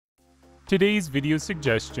Today's video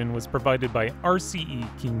suggestion was provided by RCE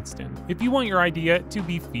Kingston. If you want your idea to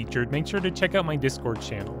be featured, make sure to check out my Discord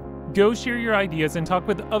channel. Go share your ideas and talk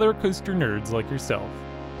with other coaster nerds like yourself.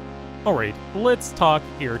 Alright, let's talk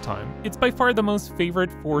airtime. It's by far the most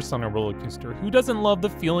favorite force on a roller coaster. Who doesn't love the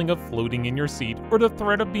feeling of floating in your seat or the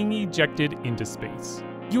threat of being ejected into space?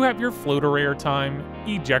 You have your floater airtime,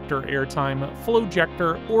 ejector airtime,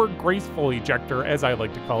 flojector, or graceful ejector as I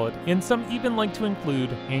like to call it, and some even like to include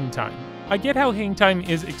hang time. I get how hang time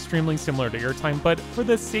is extremely similar to airtime, but for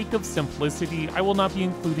the sake of simplicity, I will not be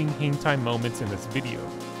including hang time moments in this video.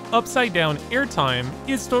 Upside down airtime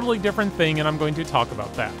is a totally different thing, and I'm going to talk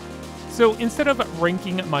about that. So instead of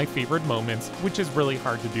ranking my favorite moments, which is really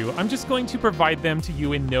hard to do, I'm just going to provide them to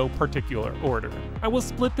you in no particular order. I will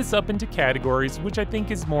split this up into categories, which I think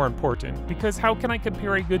is more important, because how can I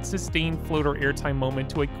compare a good sustained floater airtime moment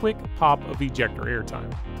to a quick pop of ejector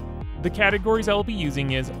airtime? The categories I will be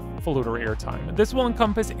using is floater airtime. This will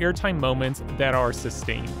encompass airtime moments that are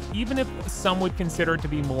sustained. Even if some would consider it to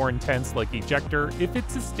be more intense like ejector, if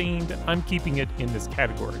it's sustained, I'm keeping it in this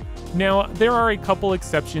category. Now, there are a couple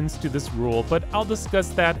exceptions to this rule, but I'll discuss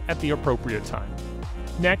that at the appropriate time.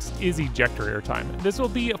 Next is ejector airtime. This will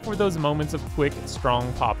be for those moments of quick,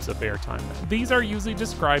 strong pops of airtime. These are usually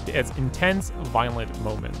described as intense, violent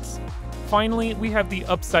moments. Finally, we have the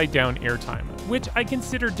upside down airtime, which I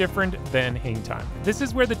consider different than hang time. This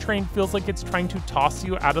is where the train feels like it's trying to toss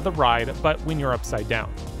you out of the ride, but when you're upside down.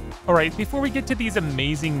 Alright, before we get to these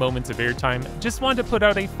amazing moments of airtime, just wanted to put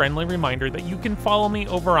out a friendly reminder that you can follow me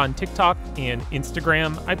over on TikTok and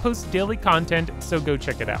Instagram. I post daily content, so go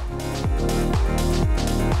check it out.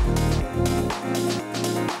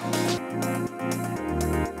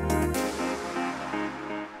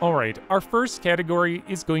 Alright, our first category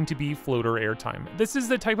is going to be floater airtime. This is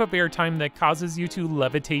the type of airtime that causes you to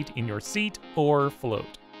levitate in your seat or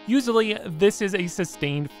float. Usually, this is a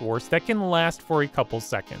sustained force that can last for a couple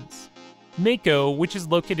seconds. Mako, which is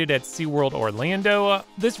located at SeaWorld Orlando,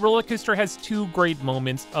 this roller coaster has two great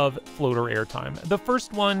moments of floater airtime. The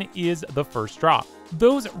first one is the first drop.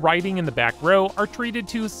 Those riding in the back row are treated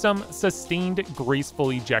to some sustained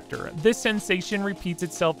graceful ejector. This sensation repeats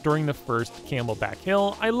itself during the first camelback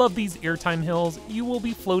hill. I love these airtime hills. You will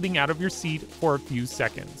be floating out of your seat for a few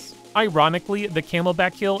seconds. Ironically, the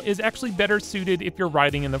camelback hill is actually better suited if you're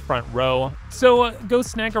riding in the front row, so go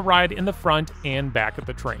snag a ride in the front and back of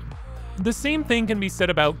the train. The same thing can be said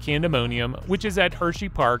about Candemonium, which is at Hershey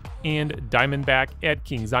Park, and Diamondback at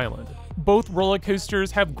Kings Island. Both roller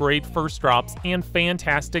coasters have great first drops and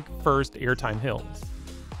fantastic first airtime hills.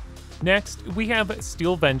 Next, we have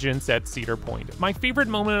Steel Vengeance at Cedar Point. My favorite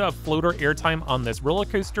moment of floater airtime on this roller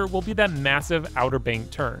coaster will be that massive Outer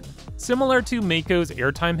Bank turn. Similar to Mako's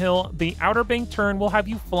airtime hill, the Outer Bank turn will have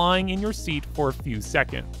you flying in your seat for a few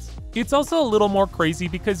seconds. It's also a little more crazy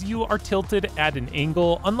because you are tilted at an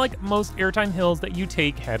angle, unlike most airtime hills that you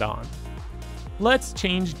take head-on. Let's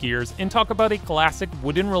change gears and talk about a classic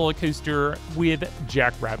wooden roller coaster with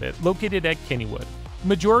Jackrabbit, located at Kennywood.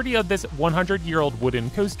 Majority of this 100-year-old wooden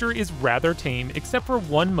coaster is rather tame, except for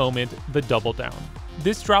one moment, the Double Down.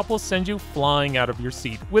 This drop will send you flying out of your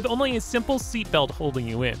seat, with only a simple seatbelt holding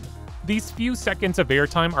you in. These few seconds of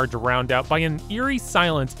airtime are drowned out by an eerie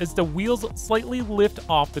silence as the wheels slightly lift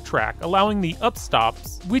off the track, allowing the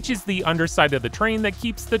upstops, which is the underside of the train that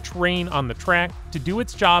keeps the train on the track, to do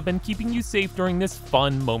its job and keeping you safe during this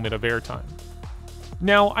fun moment of airtime.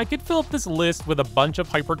 Now, I could fill up this list with a bunch of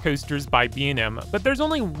hypercoasters by B&M, but there's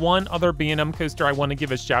only one other B&M coaster I want to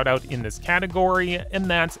give a shout out in this category, and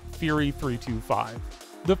that's Fury 325.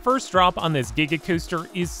 The first drop on this Giga coaster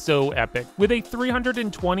is so epic. With a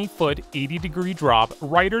 320-foot, 80-degree drop,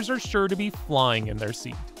 riders are sure to be flying in their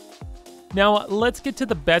seat. Now, let's get to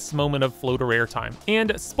the best moment of floater airtime,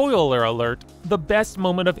 and spoiler alert, the best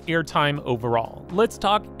moment of airtime overall. Let's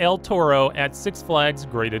talk El Toro at Six Flags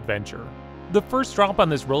Great Adventure. The first drop on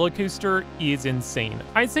this roller coaster is insane.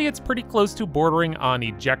 I'd say it's pretty close to bordering on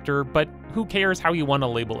ejector, but who cares how you want to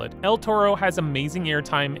label it? El Toro has amazing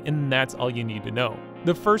airtime, and that's all you need to know.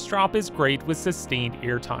 The first drop is great with sustained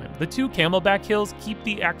airtime. The two camelback hills keep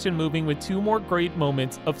the action moving with two more great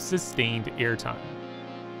moments of sustained airtime.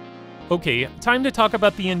 Okay, time to talk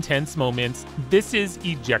about the intense moments. This is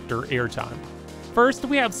ejector airtime. First,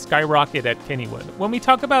 we have Skyrocket at Kennywood. When we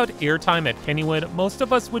talk about airtime at Kennywood, most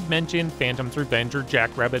of us would mention Phantom's Revenge or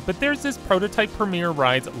Jackrabbit, but there's this Prototype Premier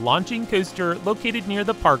Rides launching coaster located near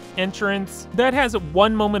the park entrance that has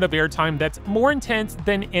one moment of airtime that's more intense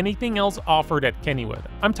than anything else offered at Kennywood.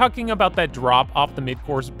 I'm talking about that drop off the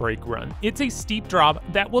mid-course brake run. It's a steep drop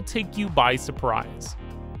that will take you by surprise.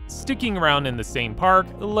 Sticking around in the same park,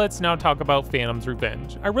 let's now talk about Phantom's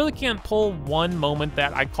Revenge. I really can't pull one moment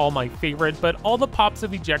that I call my favorite, but all the pops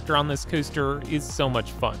of ejector on this coaster is so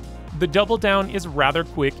much fun. The double down is rather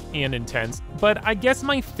quick and intense, but I guess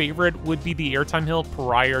my favorite would be the airtime hill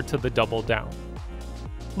prior to the double down.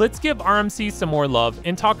 Let's give RMC some more love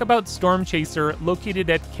and talk about Storm Chaser located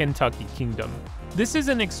at Kentucky Kingdom. This is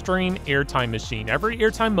an extreme airtime machine. Every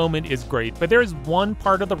airtime moment is great, but there is one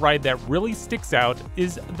part of the ride that really sticks out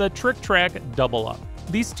is the Trick Track Double Up.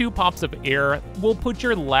 These two pops of air will put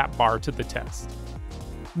your lap bar to the test.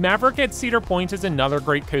 Maverick at Cedar Point is another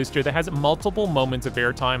great coaster that has multiple moments of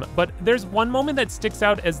airtime, but there's one moment that sticks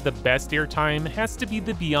out as the best airtime has to be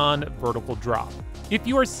the Beyond vertical drop. If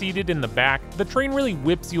you are seated in the back, the train really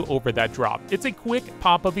whips you over that drop. It's a quick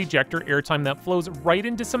pop of ejector airtime that flows right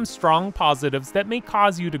into some strong positives that may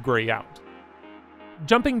cause you to gray out.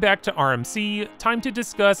 Jumping back to RMC, time to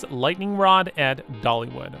discuss Lightning Rod at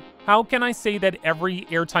Dollywood. How can I say that every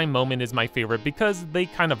airtime moment is my favorite, because they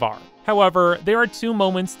kind of are. However, there are two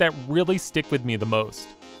moments that really stick with me the most.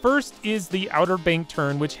 First is the Outer Bank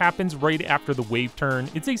turn, which happens right after the wave turn.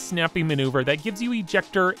 It's a snappy maneuver that gives you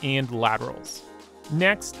ejector and laterals.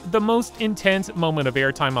 Next, the most intense moment of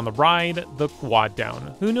airtime on the ride, the quad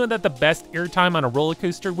down. Who knew that the best airtime on a roller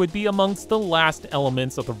coaster would be amongst the last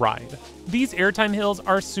elements of the ride? These airtime hills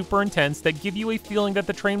are super intense that give you a feeling that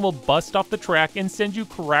the train will bust off the track and send you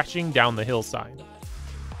crashing down the hillside.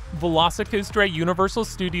 Velocicoaster at Universal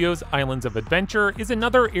Studios Islands of Adventure is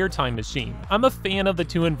another airtime machine. I'm a fan of the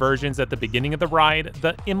two inversions at the beginning of the ride,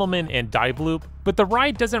 the Immelman and Dive Loop, but the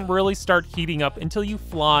ride doesn't really start heating up until you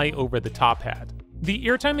fly over the top hat. The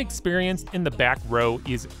airtime experience in the back row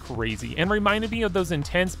is crazy and reminded me of those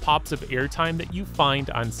intense pops of airtime that you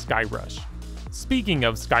find on Skyrush. Speaking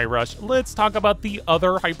of Skyrush, let's talk about the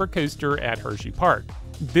other hypercoaster at Hershey Park.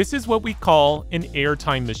 This is what we call an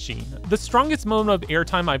airtime machine. The strongest moment of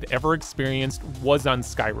airtime I've ever experienced was on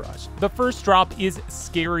Skyrush. The first drop is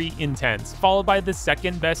scary intense, followed by the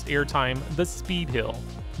second best airtime, the Speed Hill.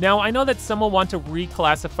 Now, I know that some will want to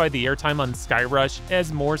reclassify the airtime on Skyrush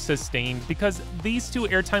as more sustained because these two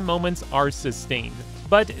airtime moments are sustained.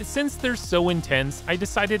 But since they're so intense, I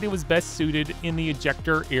decided it was best suited in the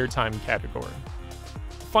ejector airtime category.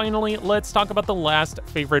 Finally, let's talk about the last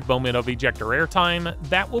favorite moment of ejector airtime.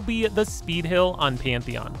 That will be the Speed Hill on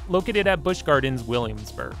Pantheon, located at Busch Gardens,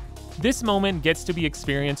 Williamsburg. This moment gets to be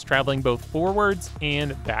experienced traveling both forwards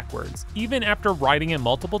and backwards. Even after riding it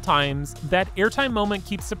multiple times, that airtime moment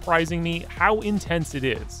keeps surprising me how intense it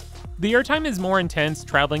is. The airtime is more intense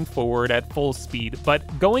traveling forward at full speed,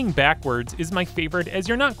 but going backwards is my favorite as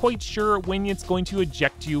you're not quite sure when it's going to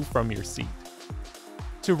eject you from your seat.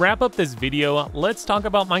 To wrap up this video, let's talk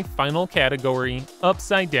about my final category,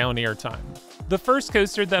 upside down airtime. The first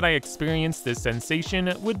coaster that I experienced this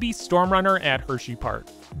sensation would be Stormrunner at Hershey Park.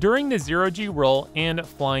 During the zero-G roll and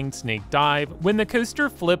flying snake dive, when the coaster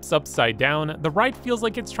flips upside down, the ride feels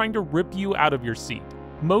like it's trying to rip you out of your seat.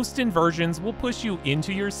 Most inversions will push you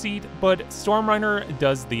into your seat, but Stormrunner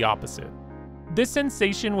does the opposite. This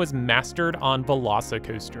sensation was mastered on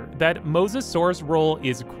Velocicoaster. That Mosasaurus roll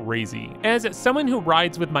is crazy. As someone who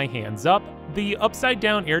rides with my hands up, the upside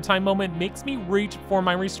down airtime moment makes me reach for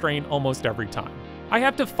my restraint almost every time. I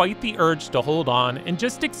have to fight the urge to hold on and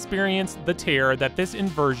just experience the tear that this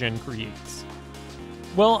inversion creates.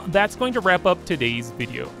 Well, that's going to wrap up today's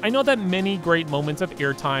video. I know that many great moments of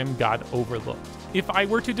airtime got overlooked. If I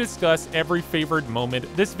were to discuss every favorite moment,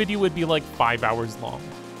 this video would be like 5 hours long.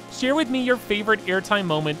 Share with me your favorite airtime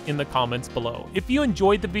moment in the comments below. If you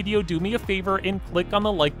enjoyed the video, do me a favor and click on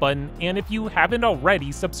the like button, and if you haven't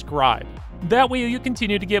already, subscribe. That way you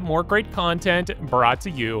continue to get more great content brought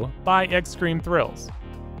to you by Extreme Thrills.